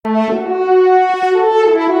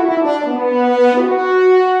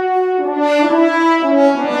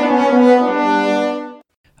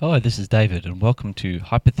Hello, this is David, and welcome to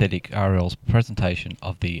Hypothetic RL's presentation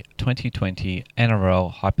of the 2020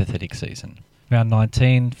 NRL Hypothetic season. Round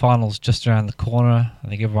 19, finals just around the corner. I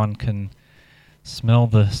think everyone can smell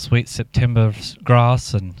the sweet September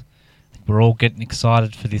grass, and we're all getting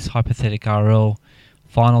excited for this Hypothetic RL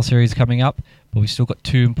final series coming up, but we've still got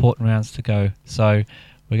two important rounds to go. So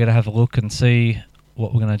we're going to have a look and see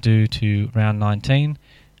what we're going to do to round 19.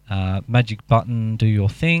 Magic button, do your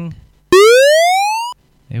thing.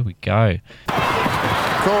 There we go.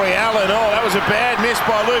 Corey Allen, that was a bad miss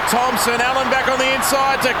by Luke Thompson. Allen back on the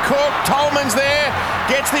inside to Cook. Tolman's there,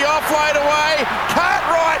 gets the offload away.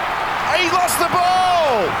 Cartwright, he lost the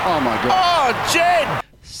ball. Oh my God. Oh, Jed.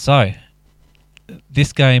 So,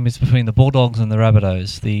 this game is between the Bulldogs and the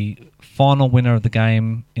Rabbitohs. The final winner of the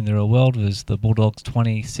game in the real world was the Bulldogs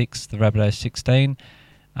 26, the Rabbitohs 16.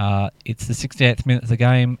 It's the 68th minute of the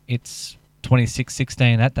game. It's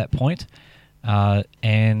 26-16 at that point.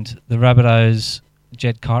 And the Rabbitohs,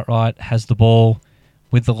 Jed Cartwright has the ball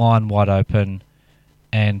with the line wide open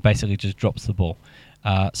and basically just drops the ball.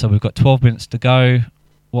 So we've got 12 minutes to go.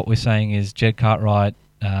 What we're saying is Jed Cartwright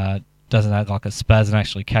doesn't act like a spaz and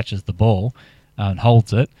actually catches the ball and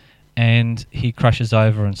holds it, and he crashes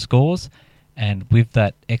over and scores. And with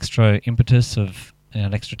that extra impetus of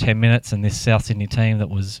an extra 10 minutes and this South Sydney team that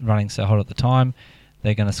was running so hot at the time,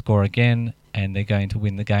 they're going to score again, and they're going to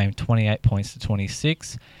win the game 28 points to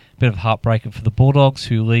 26. Bit of a heartbreaker for the Bulldogs,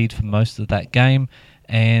 who lead for most of that game,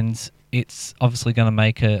 and it's obviously going to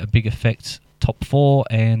make a big effect top four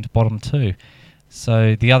and bottom two.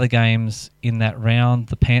 So the other games in that round,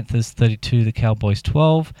 the Panthers 32, the Cowboys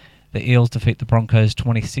 12. The Eels defeat the Broncos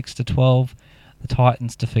 26 to 12. The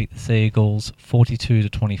Titans defeat the Sea Eagles 42 to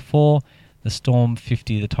 24. The Storm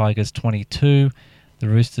 50, the Tigers 22. The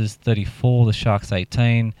Roosters 34, the Sharks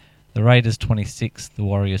 18. The Raiders 26, the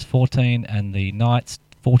Warriors 14, and the Knights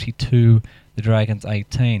 42, the Dragons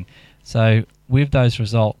 18. So with those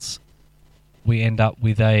results, we end up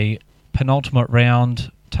with a penultimate round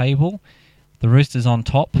table. The Roosters on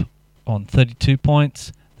top on 32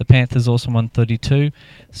 points. The Panthers also on 32.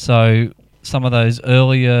 So some of those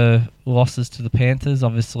earlier losses to the Panthers,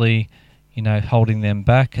 obviously, holding them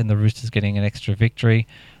back, and the Roosters getting an extra victory.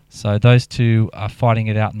 So those two are fighting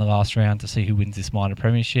it out in the last round to see who wins this minor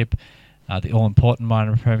premiership, the all-important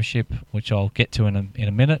minor premiership, which I'll get to in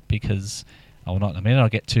a minute because, not in a minute, I'll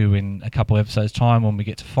get to in a couple of episodes' time when we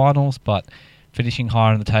get to finals, but finishing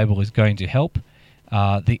higher on the table is going to help.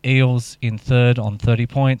 The Eels in third on 30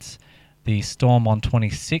 points, the Storm on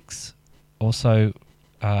 26, also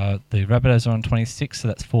the Rabbitohs are on 26, so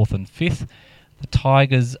that's fourth and fifth. The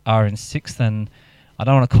Tigers are in sixth, and I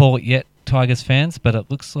don't want to call it yet, Tigers fans, but it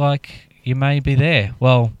looks like you may be there.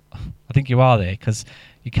 Well, I think you are there because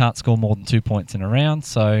you can't score more than 2 points in a round.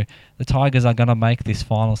 So the Tigers are going to make this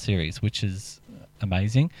final series, which is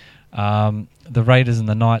amazing. The Raiders and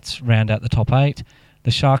the Knights round out the top 8.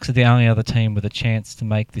 The Sharks are the only other team with a chance to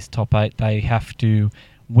make this top 8. They have to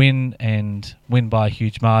win and win by a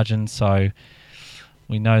huge margin. So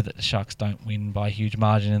we know that the Sharks don't win by a huge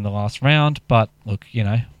margin in the last round. But look,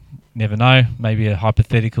 never know. Maybe a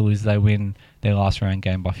hypothetical is they win their last round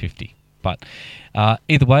game by 50. But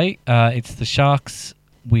either way, it's the Sharks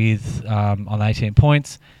with on 18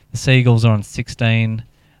 points. The Seagulls are on 16.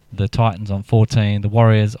 The Titans on 14. The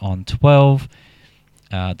Warriors on 12.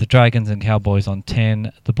 The Dragons and Cowboys on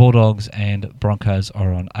 10. The Bulldogs and Broncos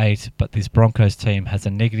are on 8. But this Broncos team has a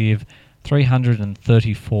negative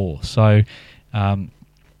 334. So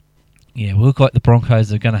we look like the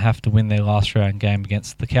Broncos are going to have to win their last round game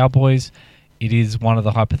against the Cowboys. It is one of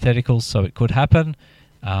the hypotheticals, so it could happen.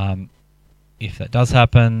 If that does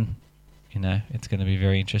happen, it's going to be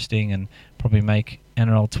very interesting and probably make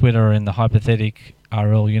NRL Twitter and the hypothetic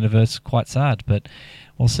RL universe quite sad, but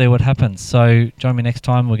we'll see what happens. So join me next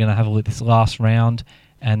time. We're going to have a look at this last round,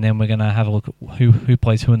 and then we're going to have a look at who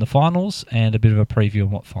plays who in the finals and a bit of a preview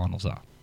on what finals are.